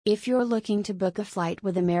If you're looking to book a flight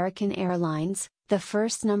with American Airlines, the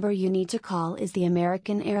first number you need to call is the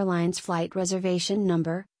American Airlines flight reservation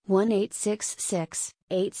number,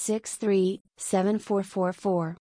 1-866-863-7444.